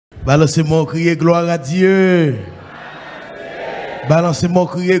Balancez-moi, criez gloire à Dieu. Balancez-moi,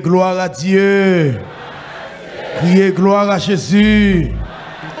 criez gloire à Dieu. Criez gloire à Jésus.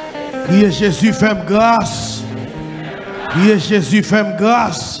 Criez Jésus, fais-moi grâce. Criez Jésus, fais-moi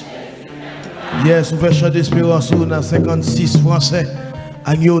grâce. Yes, ouverture d'espérance dans 56 français.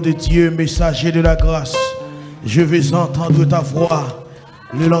 Agneau de Dieu, messager de la grâce. Je vais entendre ta voix,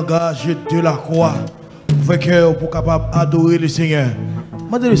 le langage de la croix. Fait cœur pour capable adorer le Seigneur.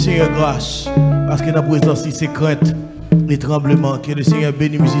 Demandez le Seigneur grâce. Parce que dans la présence, c'est crainte, les tremblements. Que le Seigneur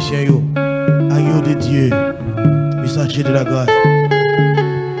bénisse les musiciens. Agneau de Dieu, messager de la grâce.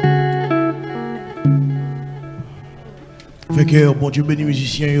 Fait cœur, bon Dieu bénisse les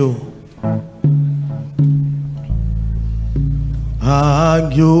musiciens.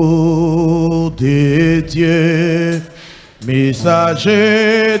 Agneau de Dieu,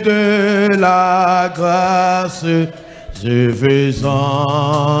 messager de la grâce, je veux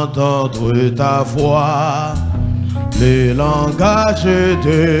entendre ta voix, le langage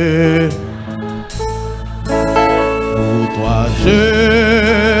de. Pour toi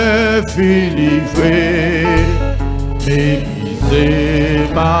je fus livré, méprisé,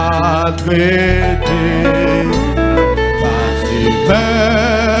 maltraité.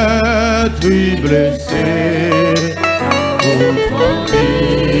 Maître blessé pour ton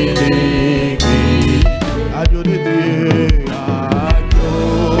bénéfice. Agneau de Dieu,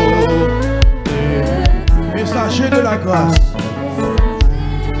 agneau de messager de la grâce.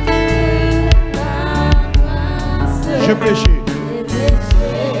 Je péché, je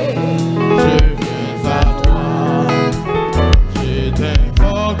viens à toi, je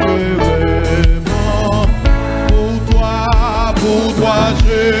t'invoque vraiment. Pour toi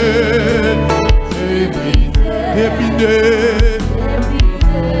je dépité,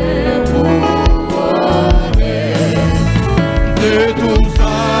 de tout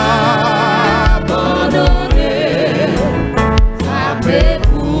abandonné, frappé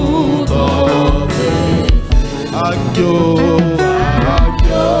pour tomber. Agneau,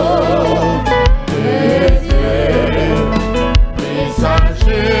 agneau de Dieu,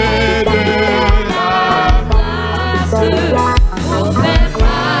 messager de la grâce.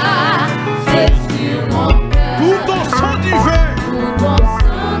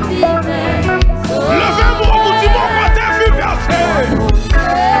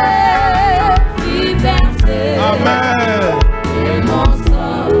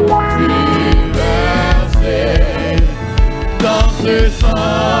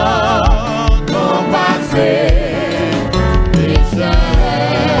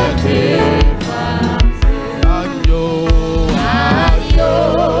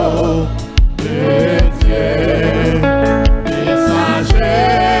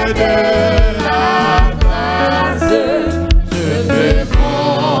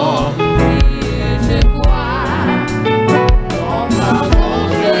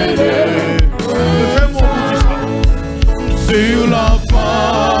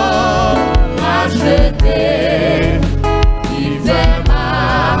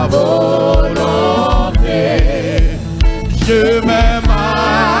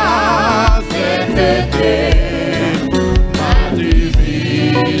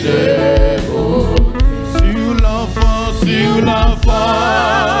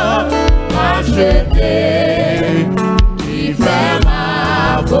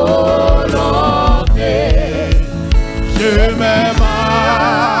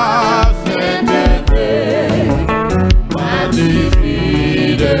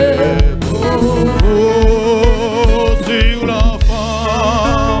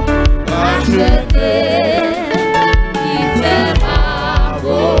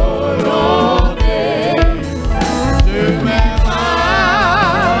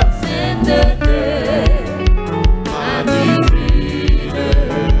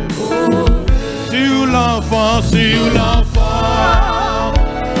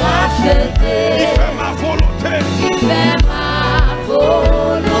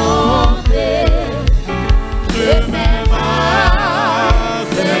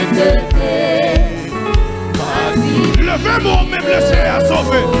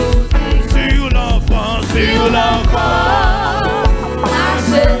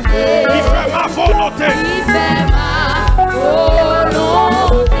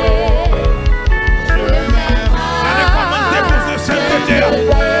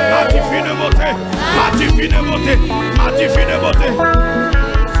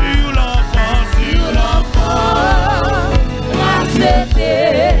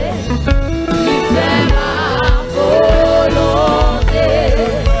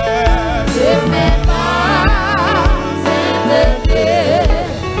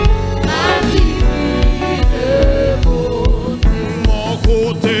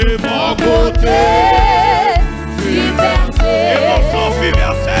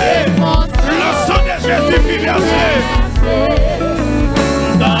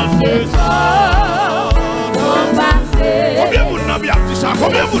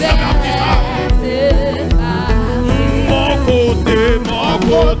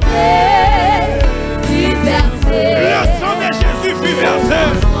 Le sang de Jésus fut versé.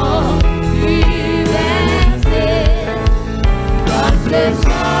 Le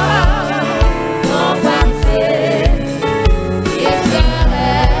sang, ton passé,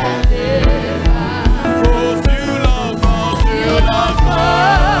 Sur l'enfant,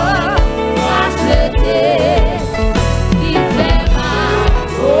 racheté, qui fait ma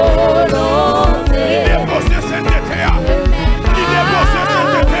volonté. il dépose cette terre. Il dépose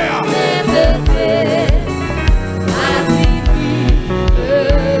cette terre.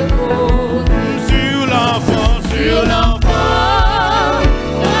 Sur l'enfant,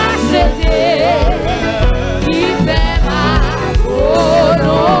 racheté, qui fait ma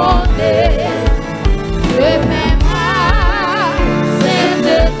volonté. Je mets ma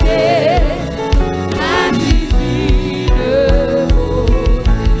sainteté, ma divine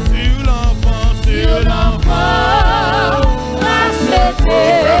beauté. sur l'enfant, racheté,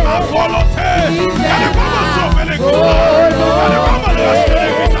 fais ma volonté. Regardez comment sauver l'église. Regardez comment racheter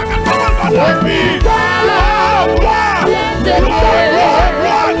l'église. Regardez comment va la vie.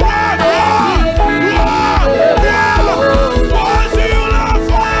 Gloire, sur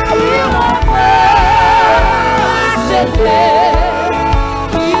l'enfant. Je mets ma sainteté.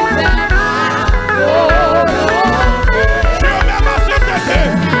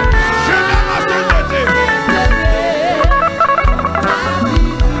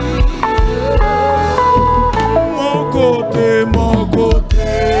 Mon côté.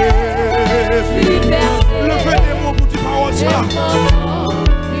 Levez des mots pour dire paroles ça.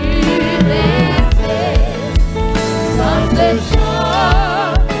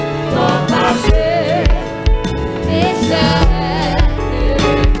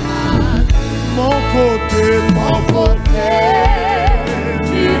 Mon côté.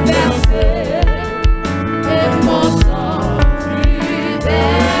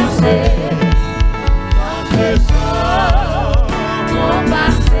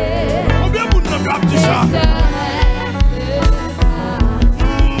 Combien vous ne m'avez dit ça?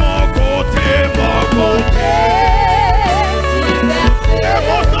 Mon côté. Et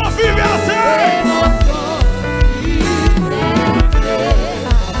mon sang fut versé.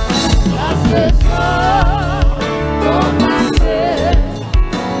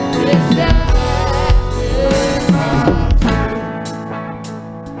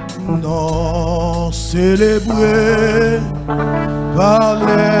 Non, célébré par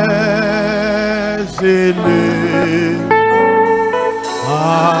les aînés,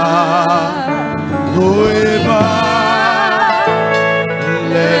 adoré par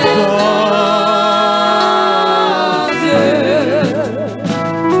les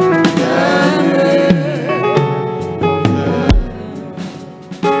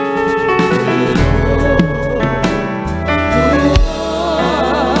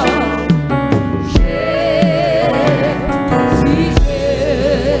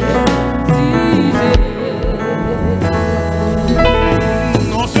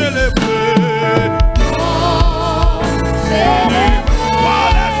non célébré par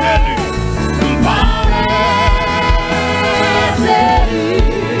les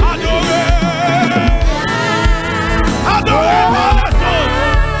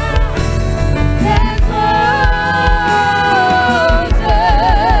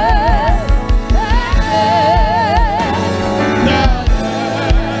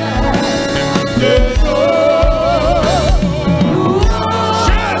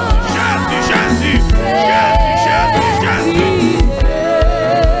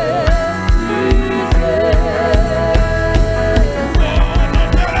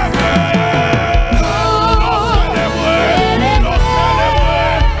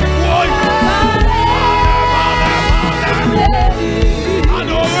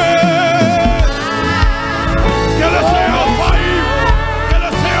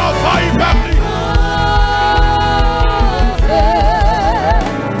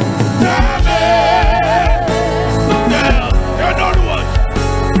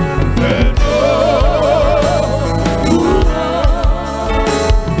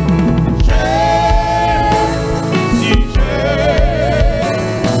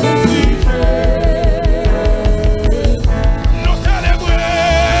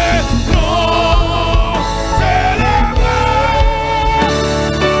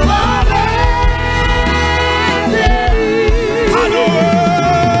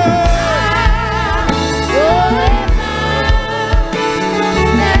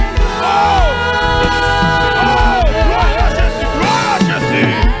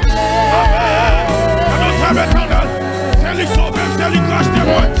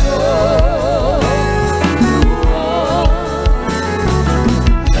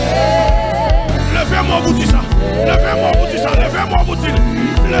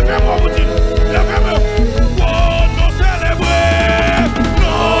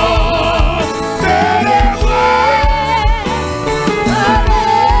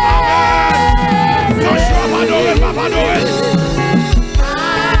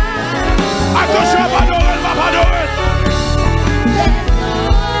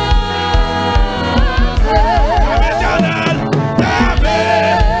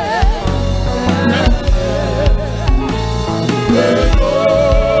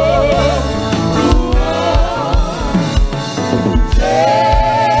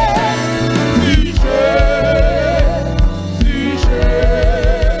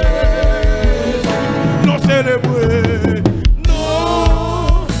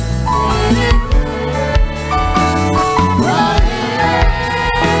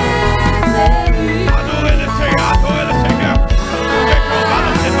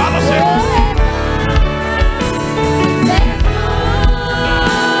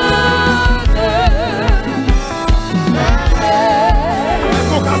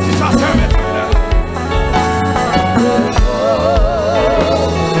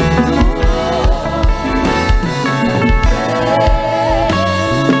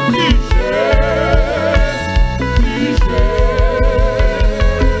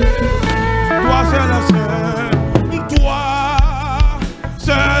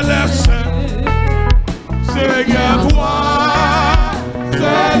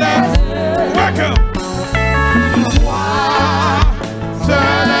cœur. Toi,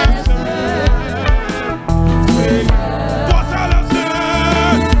 seul est Seigneur. Toi, seul est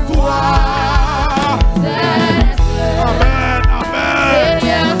Seigneur. Toi, seul est Seigneur. Amen, amen.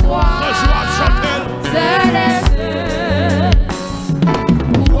 Seigneur, toi, seul est Seigneur.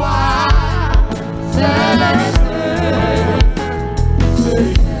 Toi, seul est Seigneur.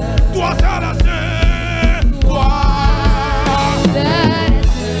 Toi, seul est Seigneur. Toi,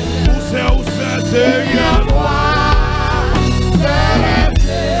 où c'est Seigneur. Toi, seul est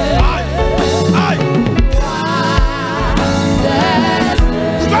Seigneur. Aïe, aïe. Toi, seul est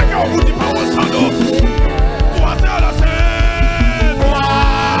Seigneur. Vous voyez, on vous dit pas au sang. Toi, seul est Seigneur. Toi,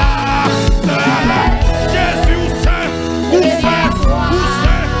 seul est Jésus. Où c'est? Où c'est? Où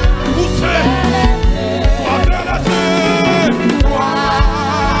c'est? Où c'est? Toi, seul est Seigneur. Toi,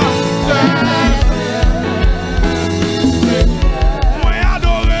 seul est Seigneur. Moi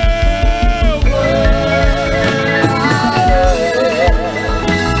adoré.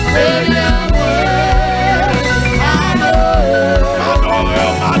 Seigneur, adoré,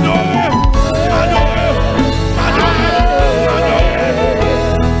 adoré, adoré, adoré, adoré.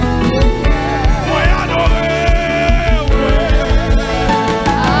 Moi adoré.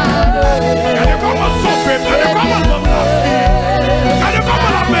 Regardez comment son peuple, regardez comment l'homme la vie, regardez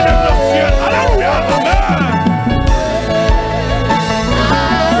comment la paix dans le ciel. Alléluia, amen.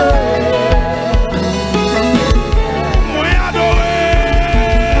 Moi adoré,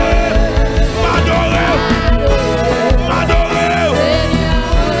 m'adoré, m'adoré,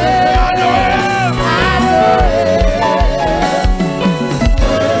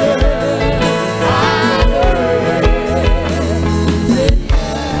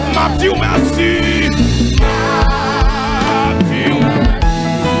 m'a dit ou merci. M'a dit ou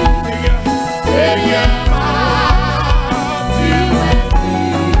Seigneur, m'a dit ou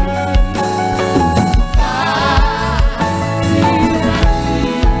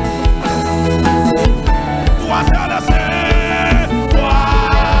toi, seul est Seigneur. Toi,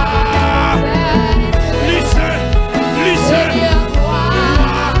 lycée, lycée. Toi,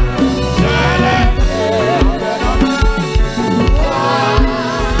 seul est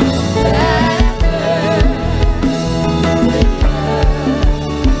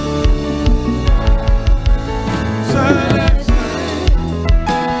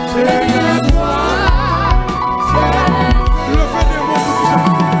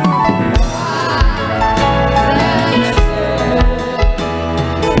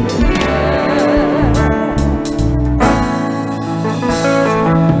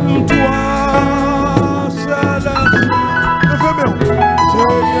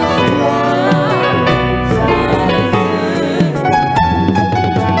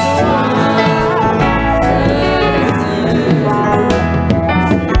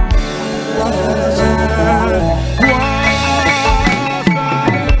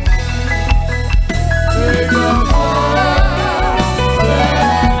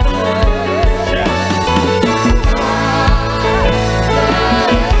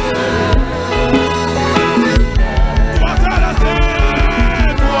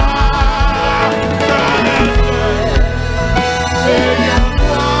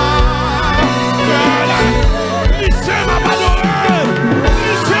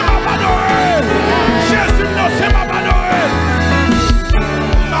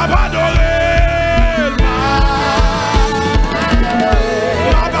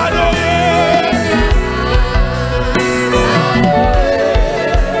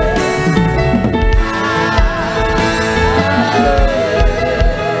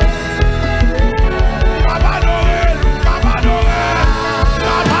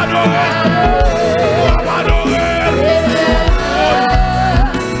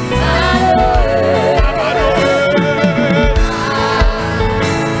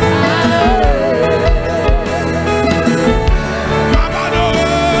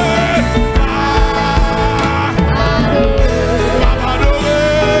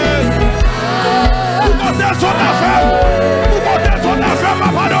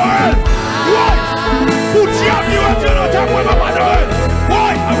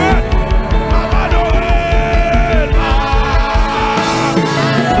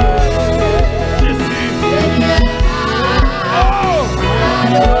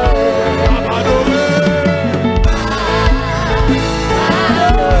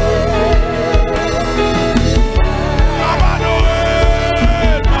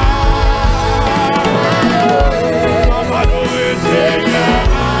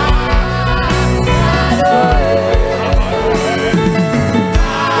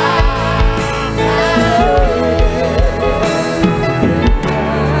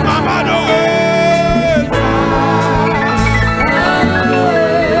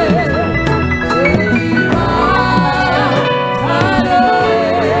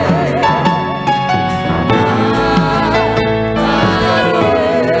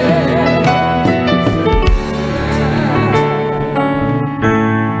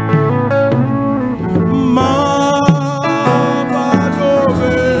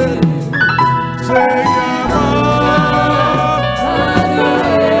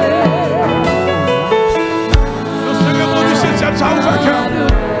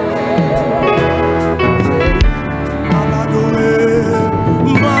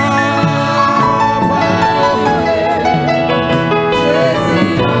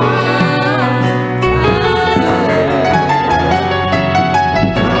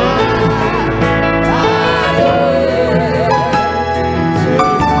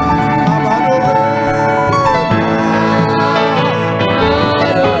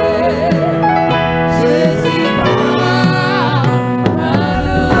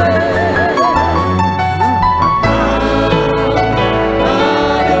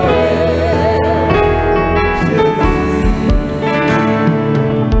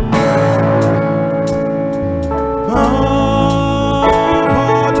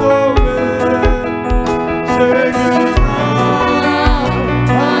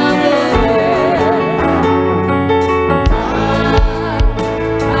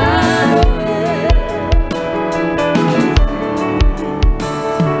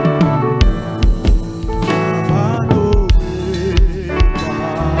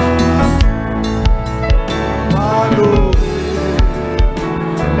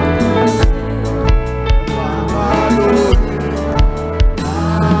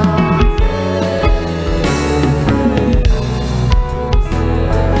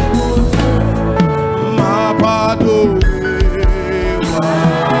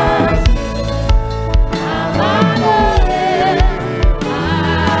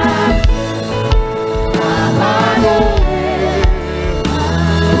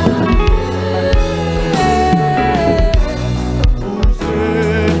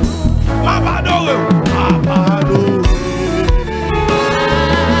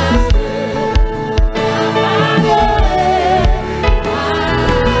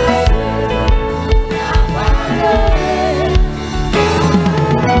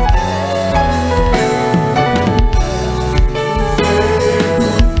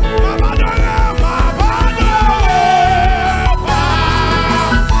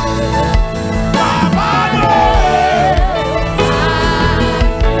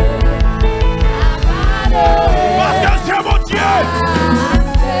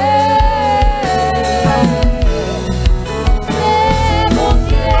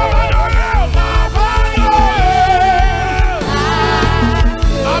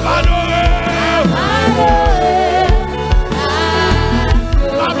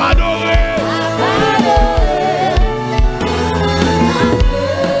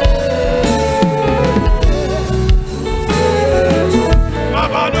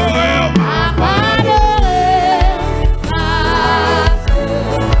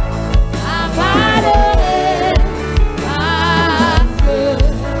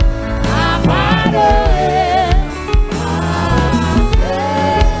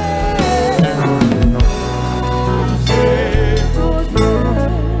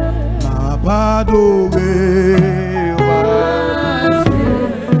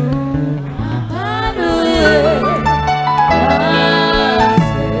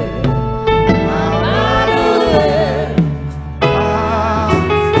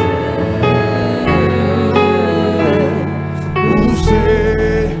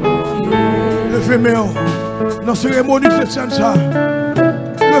cérémonie cette scène ça.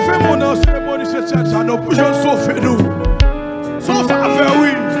 Le fait mon cérémonie cette scène ça. Nous pouvons sauver nous. Son faveur oui.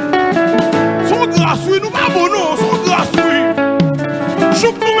 Son grâce oui. Nous pas bon non. Son grâce oui.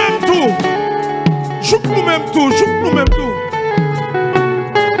 Chouk nous même tout. Chouk nous même tout. Chouk nous même tout.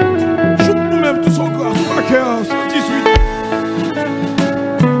 Chouk nous même tout. Son grâce. Pas que 118.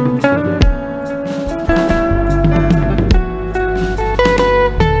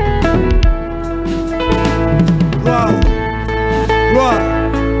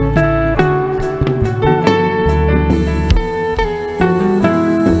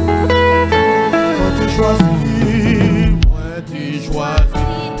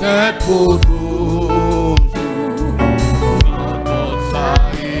 Pour toujours, quand ça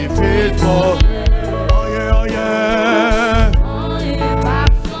y fait trop, oh yeah, pas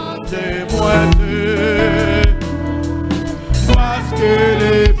changer moi deux, parce que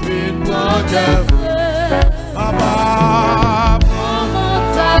les filles n'ont qu'un papa, Comment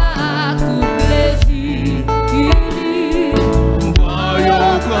ça tout plaisir qu'il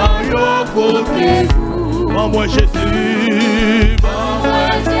voyons côté vous, oh moi Jésus,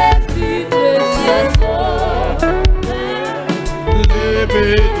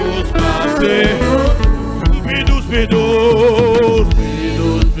 Bidous passé, bidous, bidous,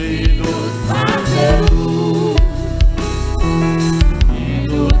 bidous, bidous, passez-vous.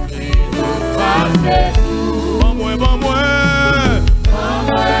 Bidous, bidous, passez-vous. Bon moi,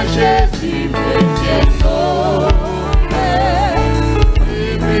 Jésus, précieux sauveur.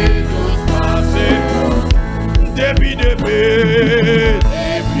 Bidous passé, depuis,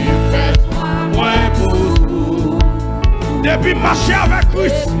 fais-toi moins pour vous. Depuis marcher avec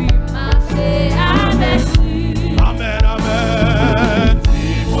Christ. Amen, amen.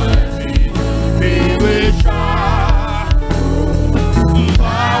 Si moi vivre ça,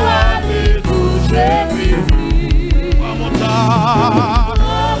 pas aller toucher vivre. Comment ça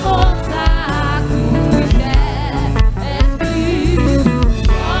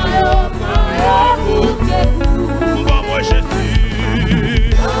esprit.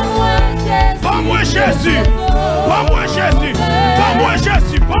 Moi Jésus. Pas moi Jésus. Pas moi Jésus. Pas moi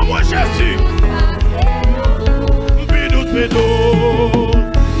Jésus. Pas moi Jésus. Bidous, bidous.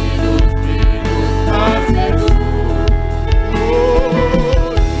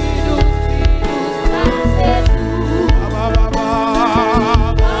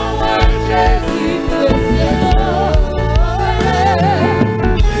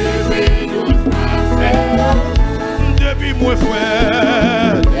 Depuis moi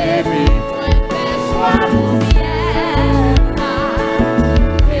frère. Depuis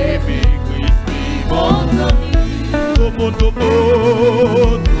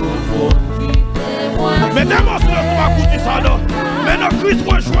moi mettez-moi sur le toit pour dire ça là. Maintenant Christ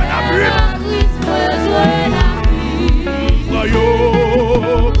rejoint la pluie.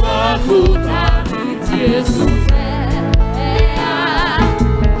 Voyons pas toute amitié sous terre.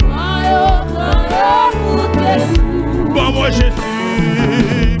 Bon moi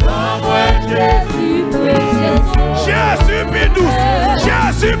Jésus. Bon moi Jésus précieux. Jésus bidous.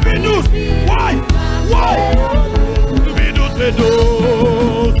 Jésus bidous. Why? Bidous,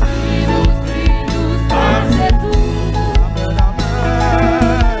 bidous.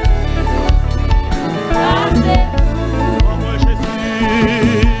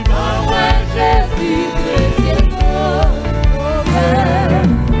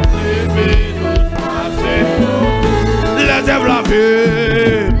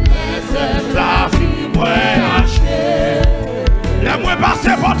 La vie, moi acheter. Les moins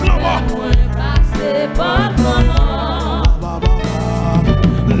passer votre nom.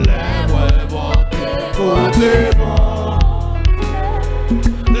 Les moins voter côté bon.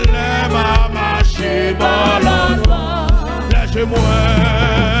 Les mamas chez moi. Les chez moi.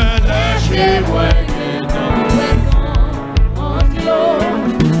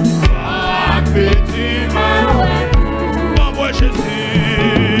 Petit moi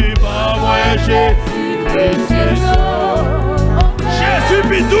Jésus, précieux. Jésus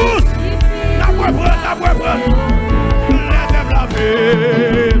bidous. La voix. Laissez la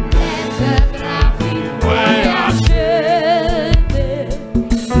vie. Ouais, acheter.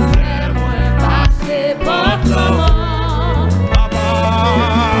 Les moins passer par comment. Papa.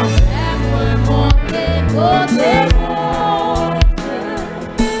 Les moins monter côté bon.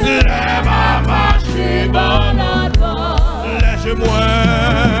 Les mamas chez moi. Laissez-moi.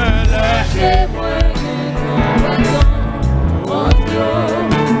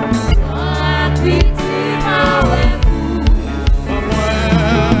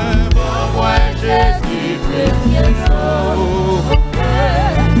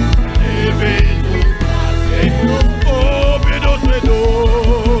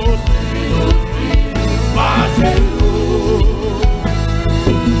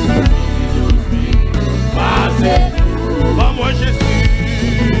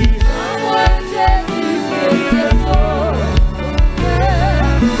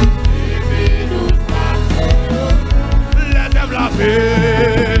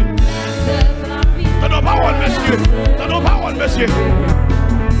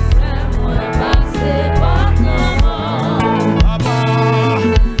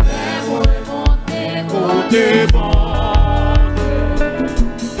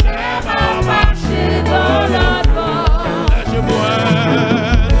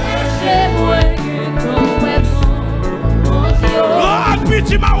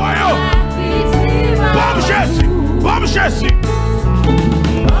 maroyo. Bon Jésus, bon Jésus.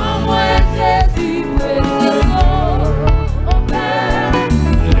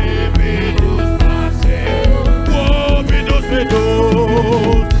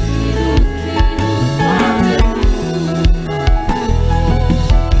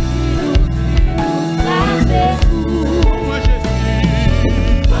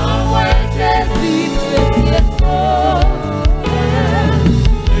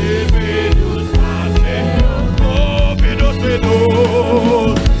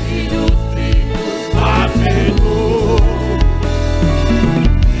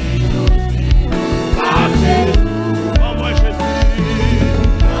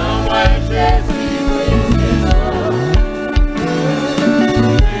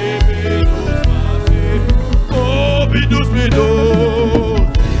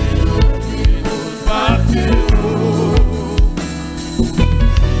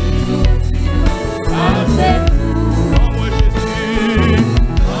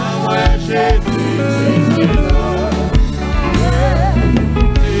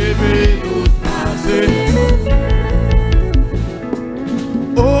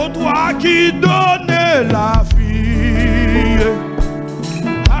 Qui donnait la vie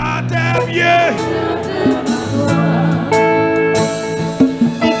à tes pieds,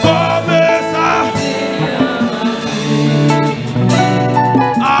 comme ça.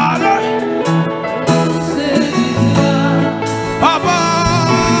 Allez, papa.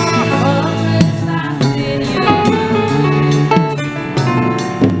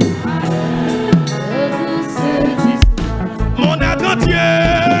 Mon être entier.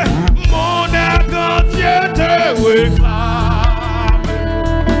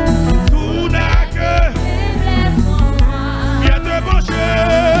 Tout n'est que viens te pencher.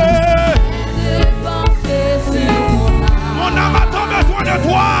 Mon âme a tant besoin de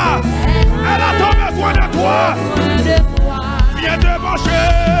toi. Elle a tant besoin de toi. Viens te pencher.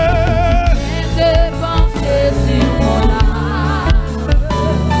 Sur mon âme. Elle a tant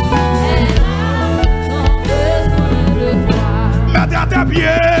besoin de toi. Mets à tes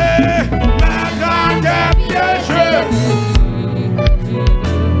pieds. Mets à tes pieds.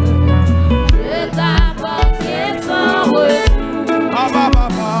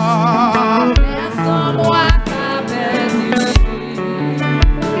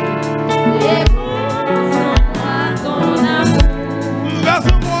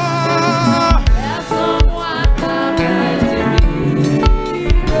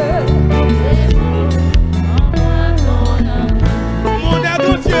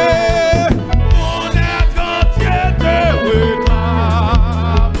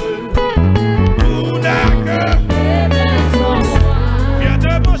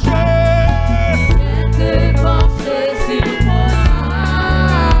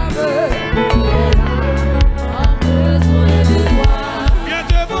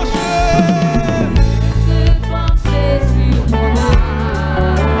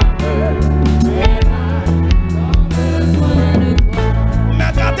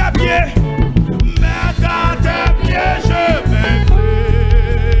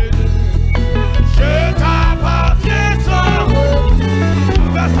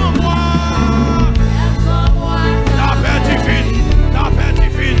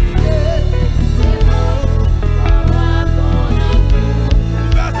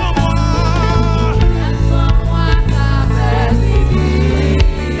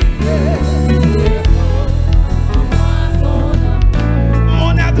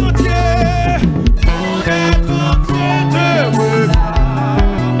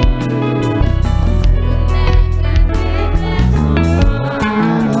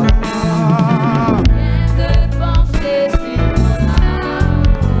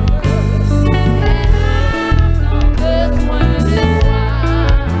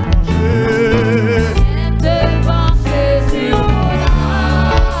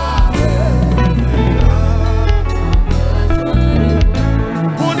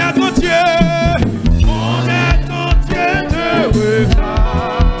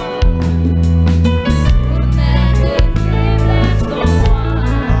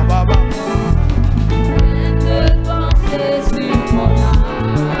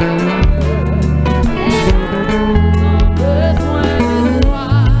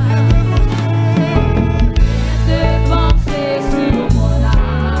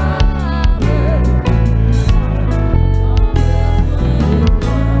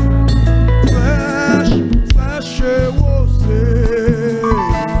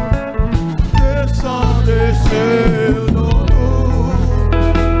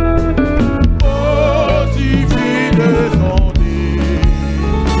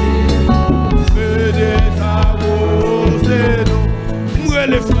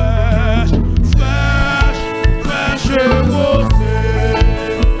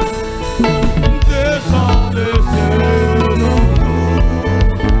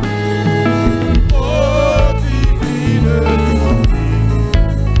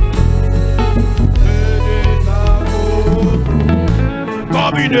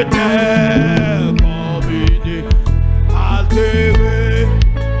 de terre combinée, altérée.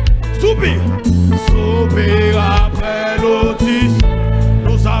 Soupir, soupir après l'autis,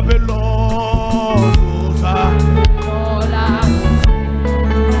 nous appelons nous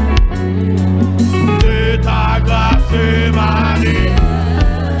de ta grâce émanée.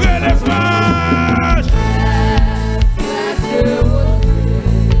 Que les flèches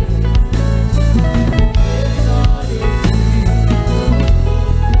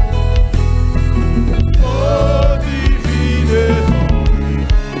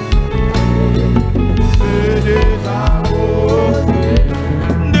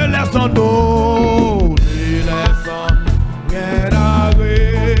nous, ne laissant rien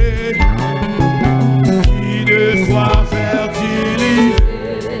d'arrêt, qui de soi fertile,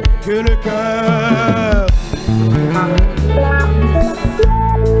 que le cœur